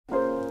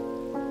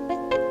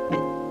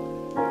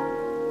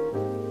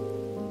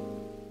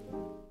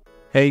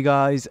Hey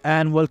guys,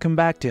 and welcome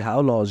back to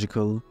How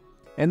Logical.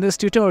 In this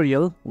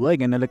tutorial, we're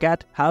gonna look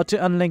at how to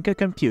unlink a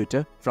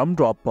computer from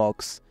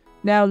Dropbox.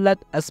 Now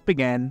let us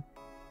begin.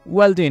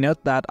 Well, do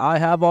note that I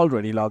have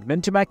already logged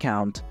into my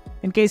account.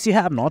 In case you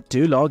have not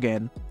to log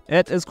in,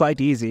 it is quite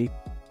easy.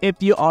 If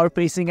you are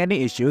facing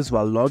any issues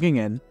while logging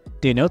in,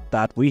 do note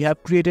that we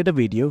have created a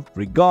video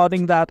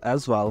regarding that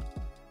as well.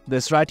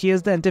 This right here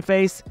is the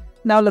interface.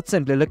 Now let's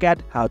simply look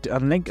at how to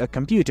unlink a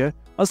computer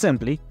or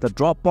simply the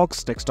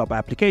Dropbox desktop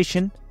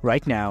application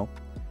right now.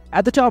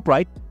 At the top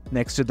right,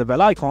 next to the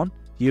bell icon,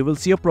 you will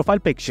see a profile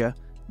picture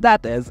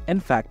that is in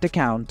fact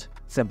account.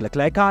 Simply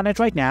click on it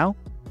right now.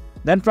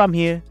 Then from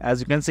here, as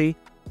you can see,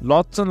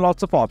 lots and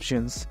lots of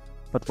options.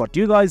 But what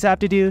you guys have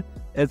to do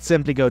is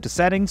simply go to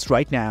settings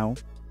right now.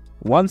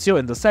 Once you're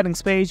in the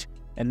settings page,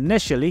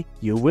 initially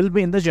you will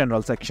be in the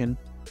general section.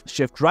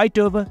 Shift right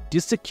over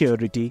to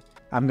security.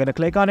 I'm gonna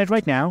click on it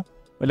right now.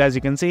 Well, as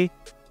you can see,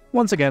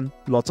 once again,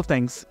 lots of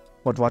things.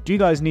 But what you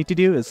guys need to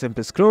do is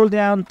simply scroll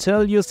down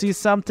till you see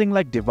something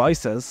like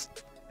devices.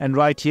 And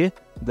right here,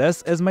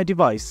 this is my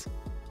device.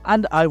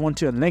 And I want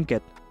to unlink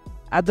it.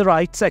 At the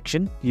right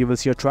section, you will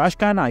see a trash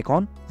can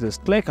icon.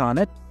 Just click on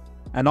it.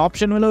 An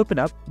option will open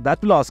up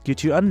that will ask you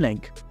to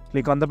unlink.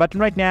 Click on the button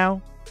right now.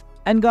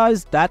 And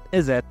guys, that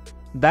is it.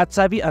 That's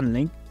how we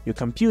unlink your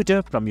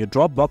computer from your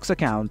Dropbox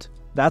account.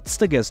 That's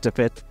the gist of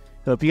it.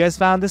 Hope you guys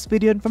found this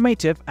video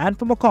informative, and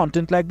for more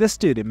content like this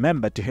too,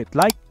 remember to hit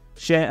like,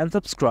 share and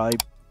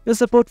subscribe. Your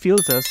support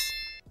fuels us.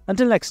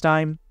 Until next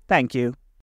time, thank you.